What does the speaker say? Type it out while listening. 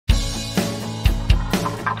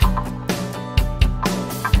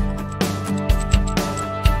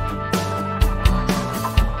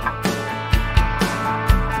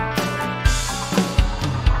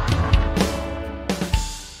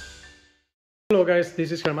Hello guys,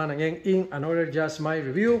 this is Germán again in another Just My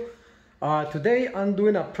Review. Today I'm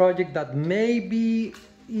doing a project that maybe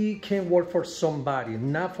it can work for somebody,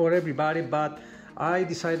 not for everybody, but I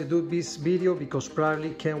decided to do this video because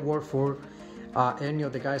probably can work for any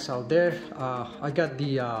of the guys out there. I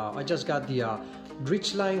just got the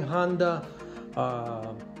Ridgeline Honda,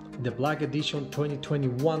 the Black Edition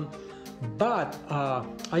 2021, but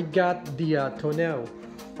I got the tonneau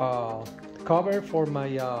cover for my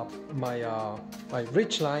my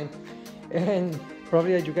Ridgeline, and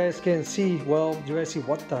probably as you guys can see, well, you guys see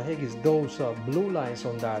what the heck is those blue lines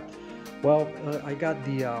on that. Well, I got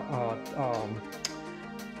the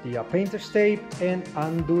painter's tape, and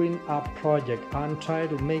I'm doing a project. I'm trying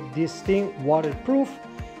to make this thing waterproof,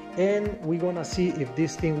 and we're gonna see if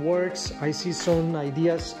this thing works. I see some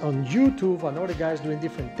ideas on YouTube and other guys doing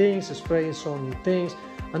different things, spraying some things.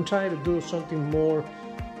 I'm trying to do something more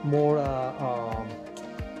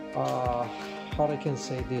how I can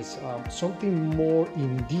say this, something more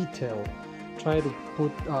in detail. Try to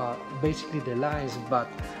put basically the lines, but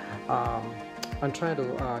I'm trying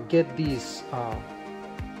to get this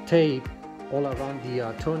tape all around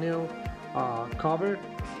the tonneau covered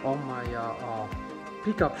on my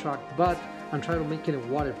pickup truck, but I'm trying to make it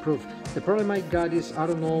waterproof. The problem I got is, I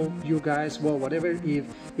don't know you guys, well, whatever,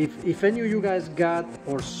 if any of you guys got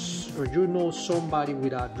or you know somebody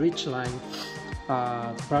with a Ridgeline,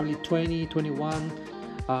 probably 20, 21,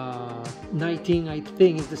 19, I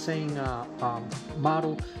think is the same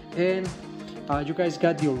model, and you guys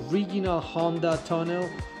got the original Honda Tonneau,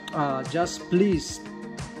 just please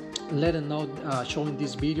let them know showing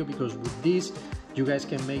this video, because with this you guys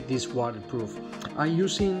can make this waterproof. I'm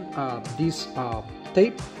using this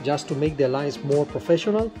tape just to make the lines more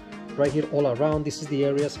professional right here all around. This is the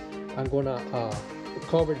areas I'm gonna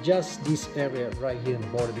cover, just this area right here in the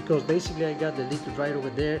border, because basically I got the liquid right over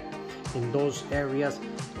there in those areas,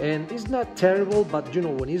 and it's not terrible, but you know,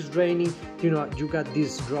 when it's raining, you know, you got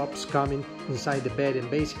these drops coming inside the bed, and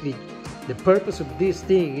basically the purpose of this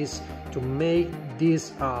thing is to make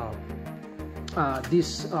this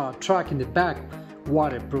truck in the back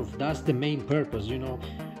waterproof. That's the main purpose, you know.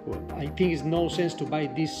 I think it's no sense to buy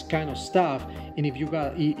this kind of stuff, and if you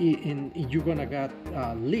got you're gonna get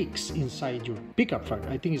leaks inside your pickup truck.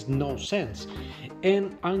 I think it's no sense.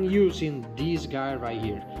 And I'm using this guy right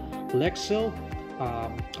here, Lexel.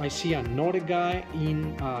 I see another guy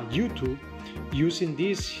in YouTube using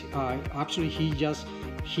this. Actually,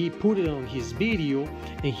 he put it on his video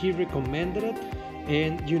and he recommended it,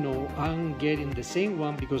 and you know, I'm getting the same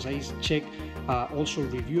one because I checked also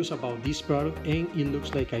reviews about this product, and it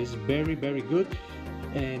looks like it's very good,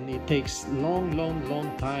 and it takes long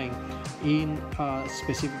time in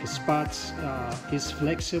specific spots. It's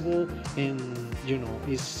flexible, and you know,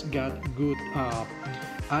 it's got good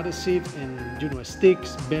adhesive, and you know,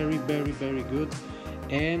 sticks very good,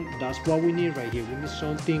 and that's what we need right here. We need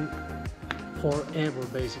something forever,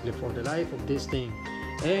 basically, for the life of this thing.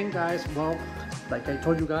 And guys, well, like I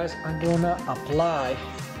told you guys, I'm gonna apply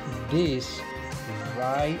this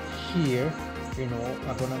right here. You know,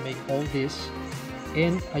 I'm gonna make all this,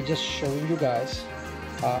 and I just showing you guys.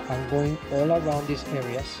 I'm going all around these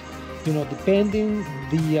areas. You know, depending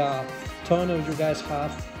the tunnel you guys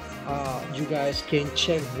have, you guys can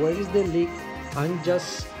check where is the leak. I'm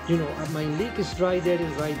just, you know, my leak is right there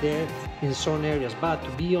and right there in some areas, but to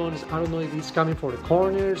be honest, I don't know if it's coming for the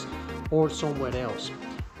corners or somewhere else.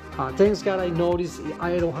 Thanks God, I noticed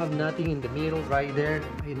I don't have nothing in the middle right there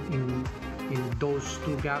in those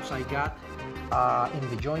two gaps I got in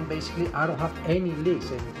the joint. Basically, I don't have any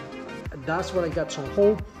leaks, and that's what I got some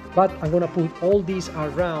hope. But I'm gonna put all these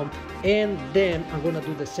around, and then I'm gonna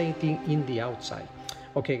do the same thing in the outside.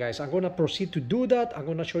 Okay guys, I'm gonna proceed to do that. I'm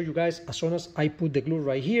gonna show you guys as soon as I put the glue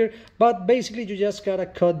right here. But basically, you just gotta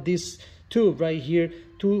cut this tube right here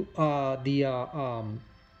to the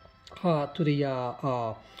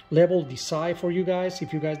level decide for you guys.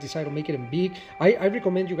 If you guys decide to make it in big, I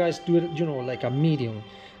recommend you guys do it, you know, like a medium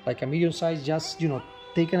size. Just, you know,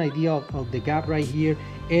 take an idea of the gap right here,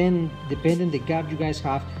 and depending the gap you guys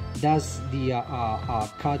have, that's the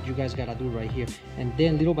cut you guys gotta do right here. And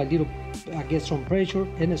then little by little, get some pressure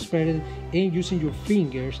and spread it, and using your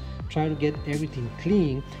fingers try to get everything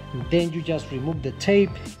clean, and then you just remove the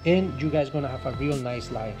tape, and you guys gonna have a real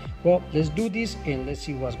nice line. Well, let's do this and let's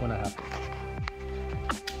see what's gonna happen.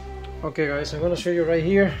 Okay guys, I'm gonna show you right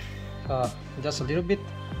here, just a little bit,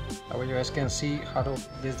 where you guys can see how to,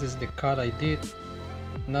 this is the cut I did.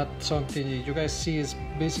 Not something you guys see, is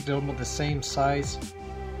basically almost the same size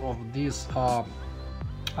of this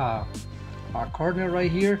corner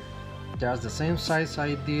right here. That's the same size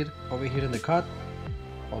I did over here in the cut.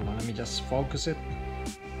 hold on, let me just focus it.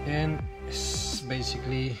 And it's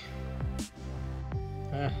basically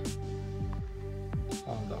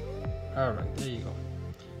hold on. All right, there you go,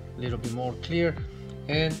 a little bit more clear.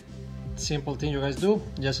 And simple thing you guys do,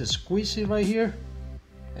 just squeeze it right here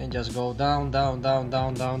and just go down, down, down,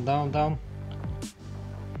 down, down, down, down.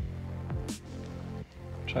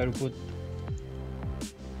 Try to put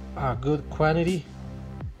a good quantity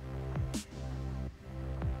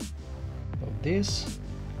of this,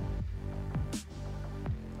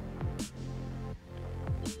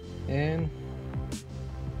 and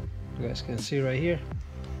you guys can see right here.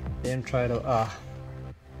 Then try to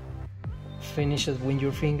finish it with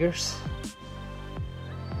your fingers.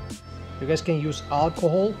 You guys can use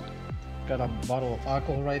alcohol. Got a bottle of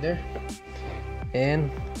alcohol right there,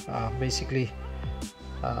 and basically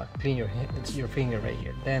clean your finger right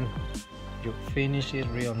here. Then you finish it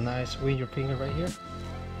real nice with your finger right here.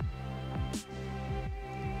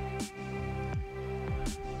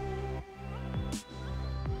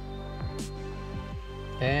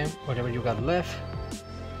 And whatever you got left,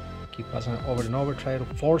 keep passing it over and over. Try to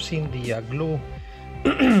forcing the glue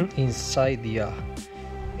inside the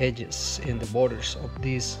edges and the borders of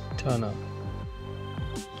this tonneau.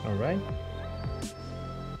 All right.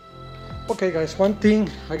 Okay, guys. One thing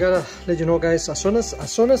I gotta let you know, guys. As soon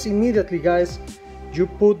as immediately, guys, you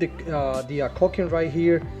put the caulking right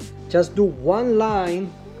here, just do one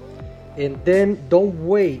line, and then don't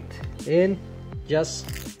wait, and just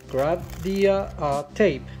grab the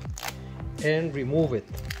tape and remove it,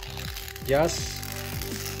 just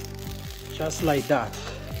like that.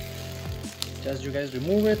 Just you guys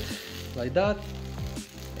remove it like that,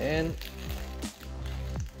 and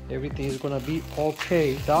everything is gonna be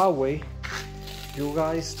okay. That way you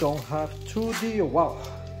guys don't have to deal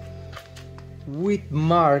with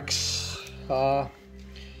marks. I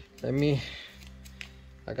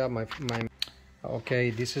got my okay,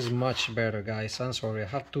 this is much better, guys. I'm sorry, I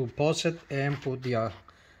have to pause it and put the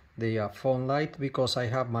phone light because I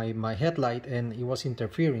have my headlight and it was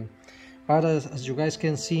interfering. But as you guys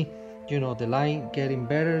can see, you know, the line getting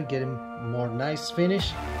better, getting more nice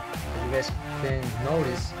finish. As you guys can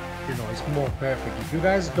notice, you know, it's more perfect. If you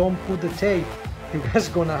guys don't put the tape, you guys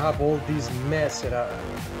gonna have all this mess.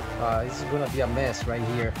 This is gonna be a mess right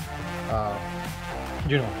here.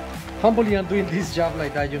 You know, humbly I'm doing this job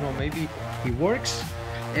like that. You know, maybe it works,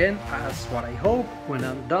 and as what I hope, when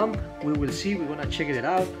I'm done, we will see. We're gonna check it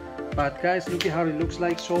out. But guys, look at how it looks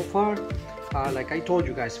like so far. Like I told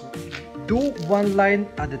you guys, do one line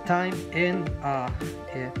at a time, and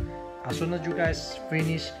as soon as you guys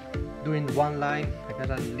finish doing one line, I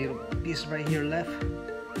got a little piece right here left.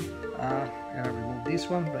 I gotta remove this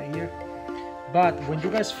one right here. But when you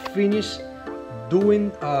guys finish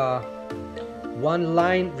doing one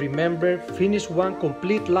line, remember, finish one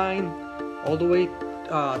complete line all the way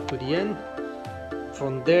to the end,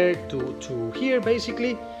 from there to here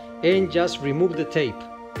basically, and just remove the tape.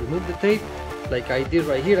 Remove the tape like I did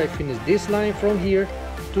right here. I finished this line from here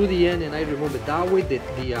to the end, and I remove it. That way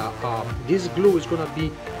this glue is gonna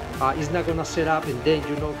be it's not gonna set up, and then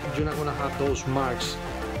you know you're not gonna have those marks,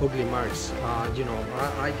 ugly marks. You know,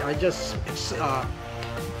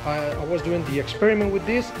 I was doing the experiment with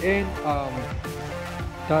this, and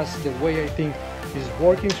that's the way I think is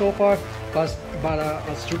working so far. But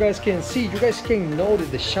as you guys can see, you guys can notice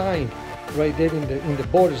the shine right there in the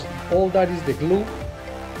borders. All that is the glue.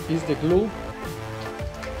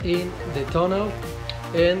 In the tonneau,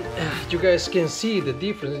 and you guys can see the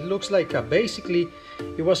difference. It looks like basically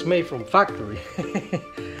it was made from factory.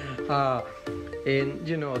 And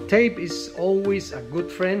you know, tape is always a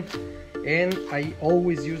good friend, and I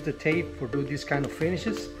always use the tape for do this kind of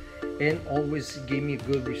finishes, and always give me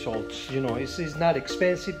good results. You know, it's not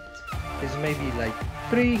expensive. It's maybe like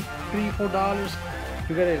 $3, $4.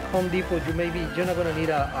 You get it at Home Depot. You're not gonna need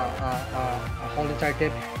a whole entire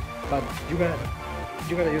tape, but you're gonna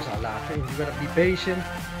use a lot, and you gotta be patient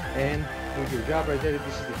and do your job right there.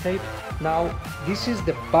 This is the tape. Now this is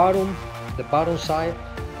the bottom side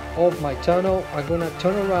of my tonneau. I'm gonna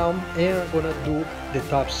turn around and I'm gonna do the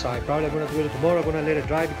top side. Probably I'm gonna do it tomorrow. I'm gonna let it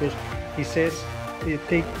dry because it says it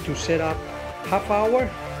takes to set up half hour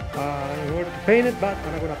in order to paint it, but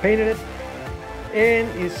I'm not gonna paint it, and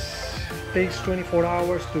it takes 24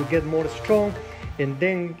 hours to get more strong, and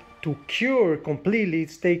then to cure completely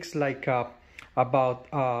it takes like about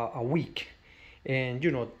a week. And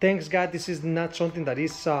you know, thanks God this is not something that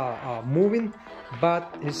is moving,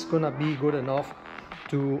 but it's gonna be good enough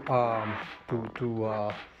to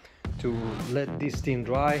let this thing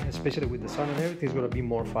dry, especially with the sun and everything. It's gonna be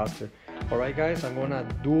more faster. All right guys, I'm gonna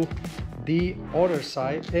do the other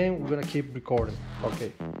side, and we're gonna keep recording.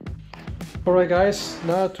 Okay. All right, guys.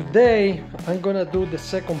 Now today I'm gonna do the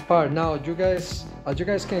second part. Now, you guys, as you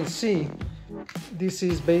guys can see, this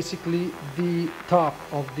is basically the top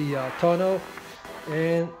of the tonneau,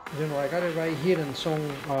 and you know I got it right here and some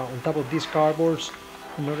on top of these cardboards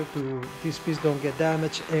in order to this piece don't get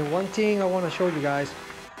damaged. And one thing I want to show you guys,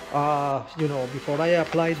 you know, before I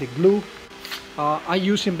apply the glue, I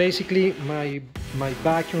using basically my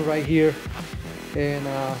vacuum right here, and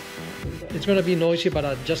it's gonna be noisy,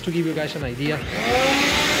 but just to give you guys an idea.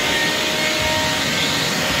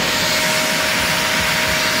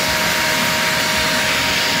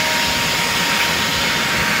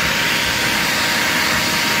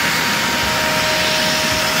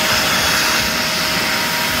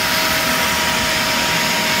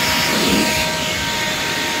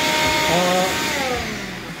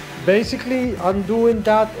 Basically, I'm doing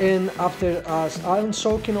that, and after I'm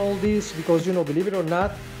soaking all this, because you know, believe it or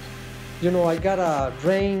not, you know, I got a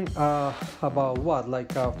rain about what,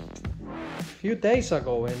 like a few days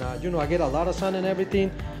ago, and you know, I get a lot of sun and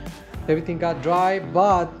everything got dry,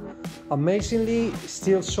 but amazingly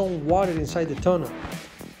still some water inside the tunnel,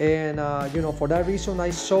 and you know, for that reason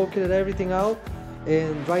I soaked everything out,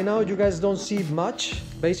 and right now you guys don't see much.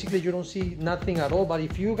 Basically, you don't see nothing at all, but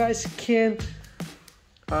if you guys can,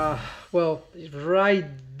 well, right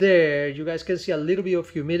there you guys can see a little bit of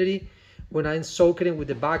humidity when I'm soaking it with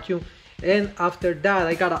the vacuum. And after that,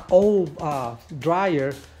 I got an old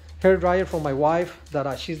hair dryer from my wife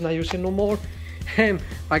that she's not using no more, and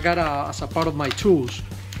I got as a part of my tools,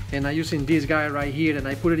 and I'm using this guy right here, and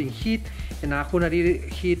I put it in heat, and I'm gonna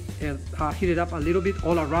heat it up a little bit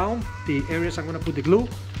all around the areas I'm gonna put the glue.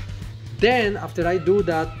 Then after I do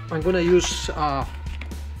that, I'm gonna use a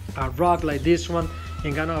rug like this one,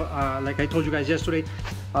 and gonna like I told you guys yesterday,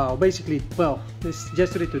 basically, well,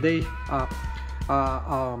 today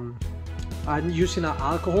I'm using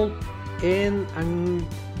alcohol, and I'm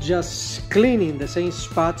just cleaning the same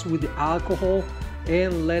spots with the alcohol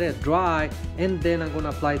and let it dry, and then I'm gonna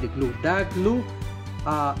apply the glue. That glue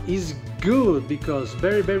is good, because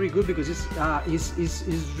very good, because it's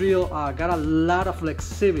real, got a lot of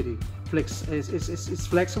flexibility. It's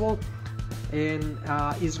flexible, and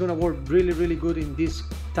it's gonna work really good in this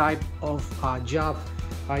type of job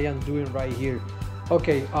I am doing right here.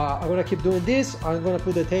 Okay, I'm gonna keep doing this. I'm gonna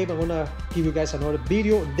put the tape. I'm gonna give you guys another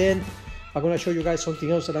video. Then I'm gonna show you guys something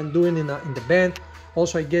else that I'm doing in the band.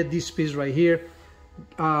 Also, I get this piece right here.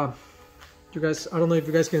 You guys, I don't know if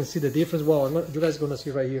you guys can see the difference. Well, you guys gonna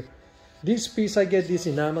see right here. This piece, I get this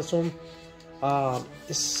in Amazon.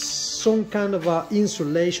 It's some kind of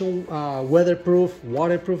insulation, weatherproof,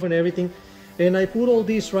 waterproof, and everything. And I put all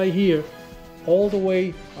this right here, all the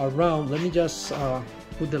way around. Let me just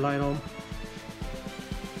put the light on.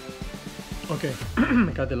 Okay,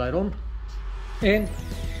 I got the light on, and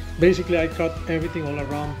basically I cut everything all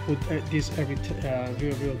around, put this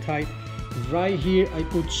real tight. Right here I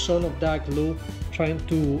put some of that glue, trying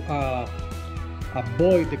to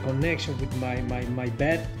avoid the connection with my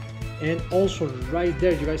bed. And also right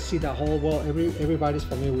there you guys see the hole. Well, everybody's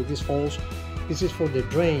familiar with these holes. This is for the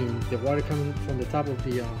drain. The water coming from the top of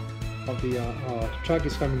the truck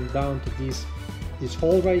is coming down to this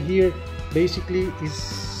hole right here. Basically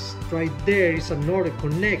is right there is another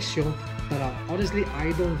connection that honestly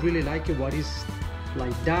I don't really like it, what is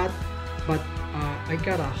like that, but I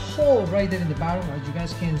got a hole right there in the bottom, as you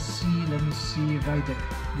guys can see. Let me see right there.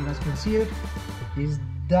 You guys can see it. Is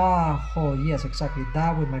that hole? Yes, exactly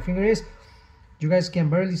that where my finger is. You guys can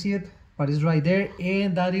barely see it, but it's right there.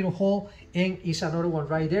 And that little hole, and is another one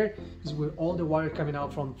right there, is where all the water coming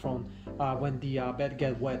out from when the bed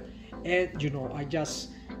get wet. And you know, I just,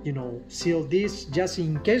 you know, seal this just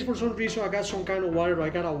in case for some reason I got some kind of water, or I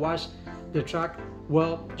gotta wash the truck.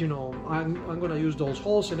 Well, you know, I'm gonna use those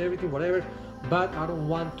holes and everything, whatever, but I don't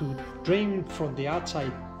want to drain from the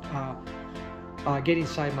outside, get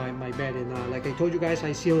inside my bed. And like I told you guys,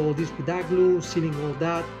 I seal all this with that glue, sealing all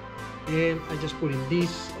that, and I just put in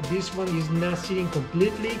this one is not sealing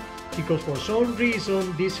completely, because for some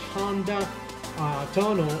reason this Honda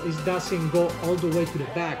Tonneau doesn't go all the way to the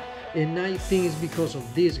back, and I think it's because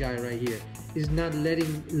of this guy right here. It's not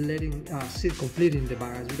letting sit completely in the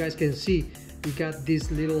back. As you guys can see, we got this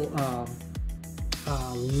little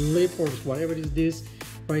lip or whatever is this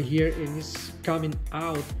right here, and it's coming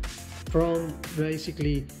out from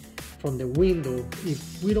basically from the window.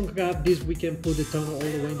 If we don't have this, we can put the tunnel all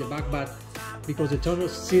the way in the back, but because the tunnel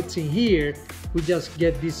sits in here, we just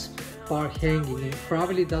get this part hanging, and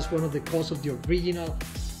probably that's one of the cause of the original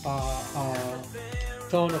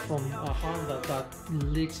tunnel from Honda that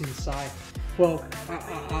leaks inside. Well,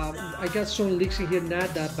 I got some leaks in here,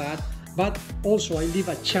 not that bad, but also I leave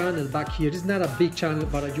a channel back here. It's not a big channel,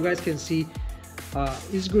 but as you guys can see,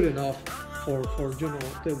 it's good enough for you know,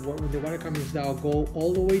 when the water comes down, go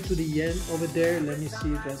all the way to the end over there. Let me see,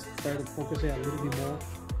 let's try to focus it a little bit more.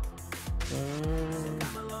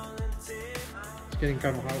 It's getting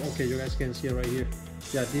kind of hard. Okay, you guys can see it right here.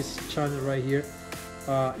 Yeah, this channel right here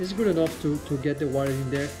is good enough to get the water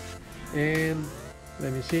in there. And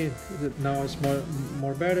let me see, now it's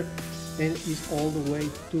more better, and it's all the way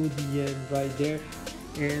to the end right there.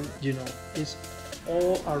 And you know, it's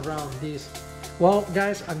all around this. Well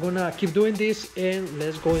guys, I'm gonna keep doing this, and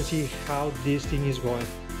let's go and see how this thing is going.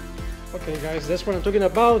 Okay guys, that's what I'm talking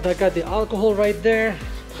about. I got the alcohol right there,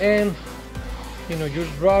 and you know, use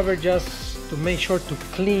rubber just to make sure to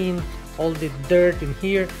clean all the dirt in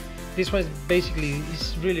here. This one is basically,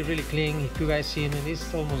 it's really clean. If you guys see it,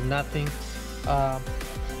 it's almost nothing.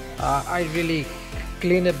 I really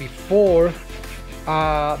clean it before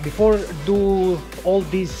do all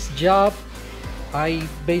this job. I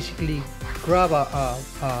basically grab a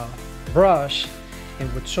brush,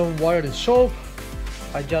 and with some water and soap,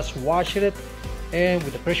 I just wash it, and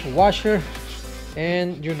with the pressure washer,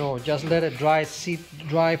 and you know, just let it sit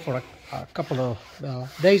dry for a couple of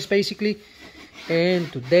days basically.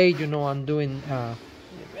 And today, you know, I'm doing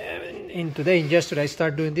yesterday I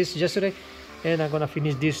started doing this yesterday, and I'm gonna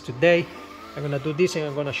finish this today. I'm gonna do this, and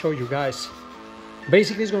I'm gonna show you guys.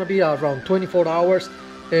 Basically, it's gonna be around 24 hours,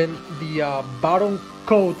 and the bottom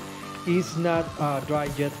coat is not dry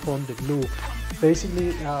yet from the glue. Basically,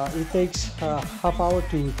 it takes half hour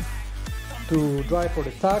to dry for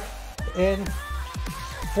the top, and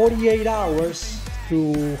 48 hours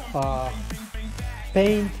to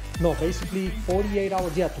paint. No, basically 48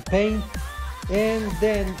 hours, yeah, to paint, and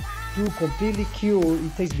then to completely cure,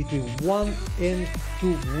 it takes between 1 and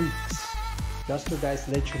 2 weeks. Just to guys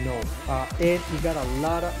let you know, and you got a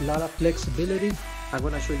lot of flexibility. I'm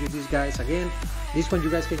gonna show you these guys again. This one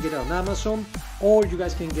you guys can get it on Amazon, or you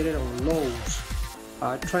guys can get it on Lowe's.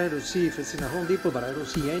 Trying to see if it's in a Home Depot, but I don't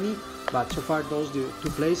see any. But so far, those the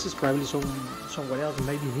two places, probably somewhere else,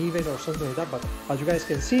 maybe in eBay or something like that. But as you guys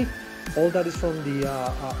can see, all that is from the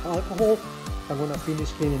alcohol. I'm gonna finish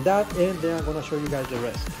cleaning that, and then I'm gonna show you guys the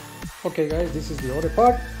rest. Okay guys, this is the other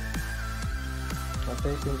part. I'm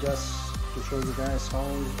taking just to show you guys how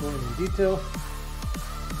it's going in detail.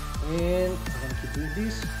 And I'm gonna keep doing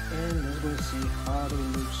this, and let's go and see how it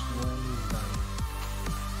looks when it's done.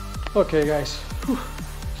 Okay guys,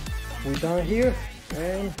 we're done here,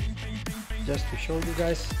 and just to show you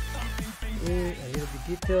guys in a little bit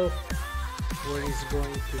detail where it's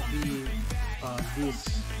going to be this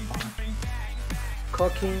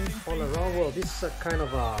caulking all around. Well, this is a kind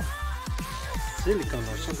of a silicone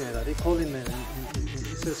or something like that. They call it,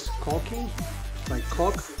 it says caulking, like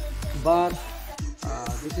caulk, but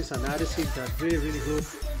this is an adhesive that's really good,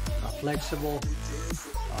 flexible.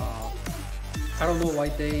 I don't know why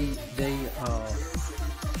they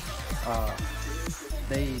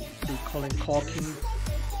call it caulking,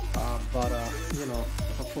 but you know,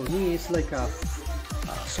 for me it's like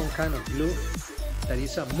some kind of glue that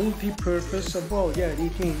is a multi-purpose. Well, yeah,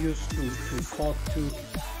 it can use to caulk too,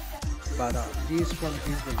 but this one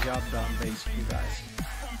is the job done basically, guys.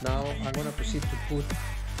 Now I'm gonna proceed to put,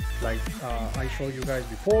 like I showed you guys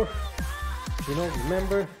before, you know,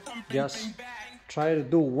 remember, just try to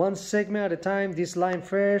do one segment at a time. This line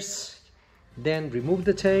first, then remove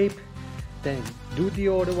the tape, then do the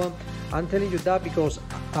other one. I'm telling you that because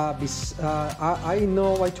I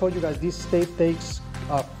know I told you guys this tape takes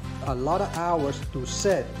a lot of hours to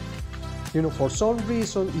set. You know, for some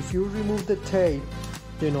reason, if you remove the tape,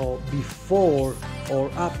 you know, before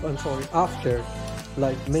or after,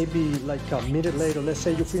 like maybe like a minute later, let's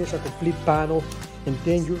say you finish a complete panel and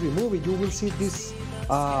then you remove it, you will see this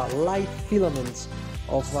light filaments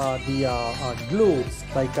of the glue,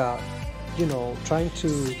 like you know, trying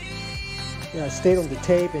to stay on the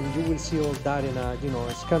tape, and you will see all that, and you know,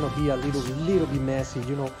 it's gonna be a little bit messy,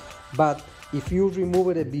 you know. But if you remove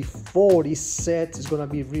it before it's set, it's gonna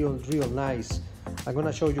be real nice. I'm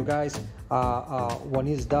gonna show you guys when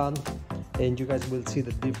it's done, and you guys will see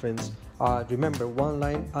the difference. Remember, one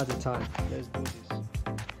line at a time. Let's do this.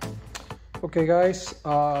 Okay guys,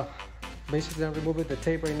 basically I'm removing the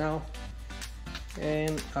tape right now,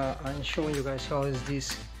 and I'm showing you guys how is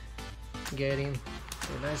this getting.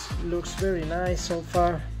 It looks very nice so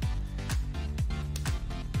far.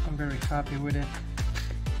 I'm very happy with it,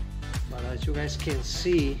 but as you guys can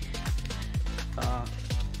see,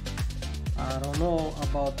 I don't know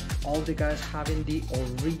about all the guys having the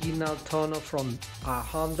original tonneau from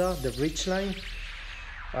Honda, the Ridgeline,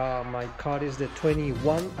 My card is the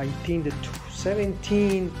 21. I think the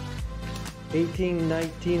 17, 18,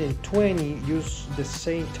 19, and 20 use the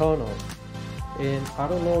same tunnel. And I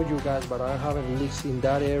don't know you guys, but I haven't leaks in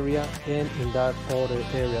that area and in that other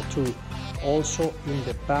area too. Also in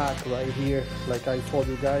the back right here, like I told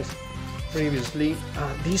you guys previously,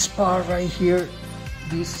 this part right here,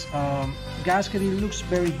 this gasket, it looks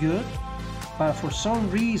very good, but for some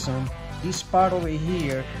reason this part over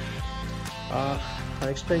here, I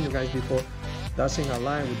explained you guys before, doesn't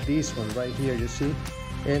align with this one right here, you see,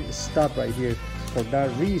 and stop right here. For that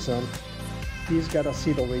reason, this gotta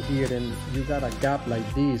sit over here, and you got a gap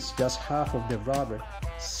like this. Just half of the rubber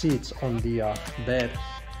sits on the bed,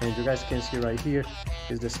 and you guys can see right here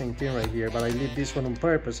is the same thing right here, but I leave this one on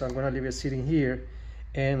purpose. I'm gonna leave it sitting here,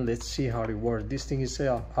 and let's see how it works. This thing is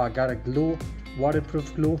got a glue,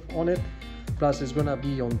 waterproof glue on it, plus it's gonna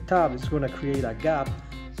be on top. It's gonna create a gap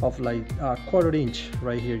of like a 1/4 inch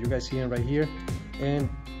right here. You guys see it right here, and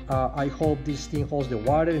I hope this thing holds the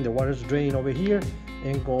water, and the water's drain over here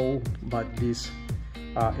and go by this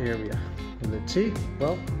area. And let's see.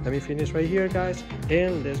 Well, let me finish right here, guys,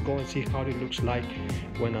 and let's go and see how it looks like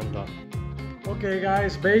when I'm done. Okay,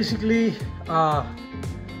 guys, basically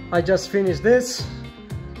I just finished this.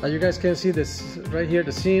 You guys can see this right here,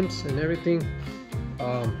 the seams and everything.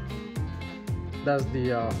 That's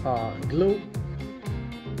the glue,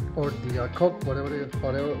 or the coat, however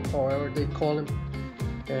they call them,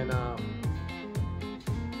 and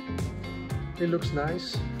it looks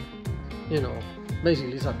nice. You know,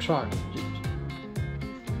 basically it's a truck.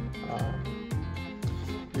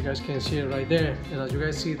 You guys can see it right there, and as you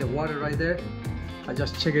guys see the water right there, I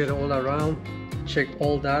just check it all around, check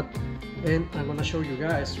all that, and I'm gonna show you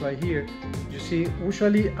guys right here. You see,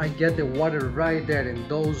 usually I get the water right there in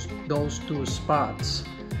those two spots,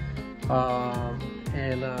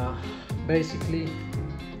 and basically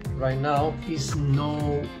right now is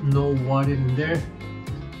no water in there.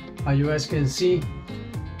 You guys can see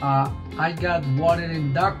I got water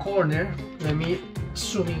in that corner. Let me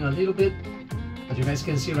zoom in a little bit. As you guys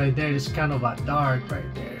can see right there, it's kind of a dark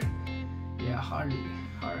right there. Yeah, hard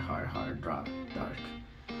dark.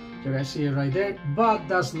 You guys see it right there, but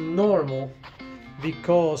that's normal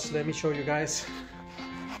because let me show you guys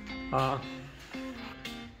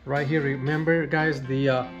right here. Remember, guys,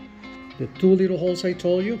 the two little holes I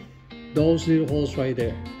told you, those little holes right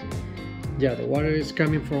there. Yeah, the water is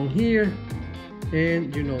coming from here,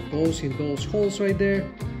 and you know, goes in those holes right there,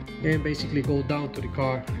 and basically go down to the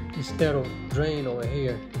car instead of drain over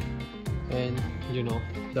here. And you know,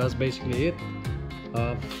 that's basically it.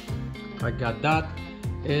 I got that,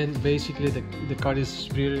 and basically the car is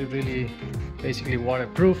really basically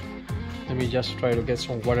waterproof. Let me just try to get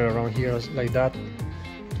some water around here like that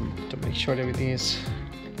to make sure everything is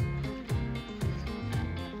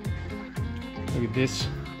like this.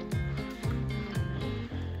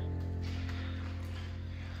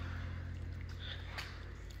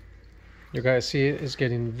 You guys see it's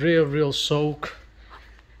getting real soaked,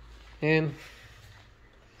 and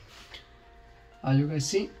you guys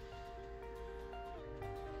see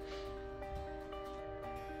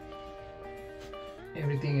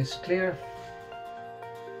everything is clear.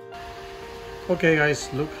 Okay, guys,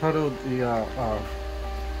 look how the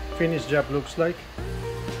finished job looks like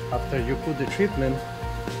after you put the treatment.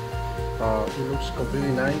 It looks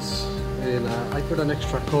completely nice, and I put an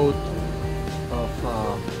extra coat of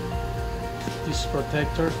this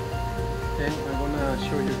protector, and I'm gonna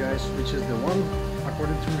show you guys which is the one,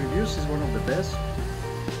 according to reviews, is one of the best,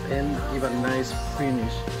 and give a nice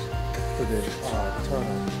finish to the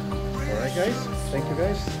tunnel. Alright, guys, thank you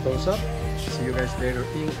guys, thumbs up, see you guys later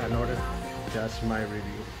in another Just My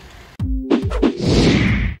Review.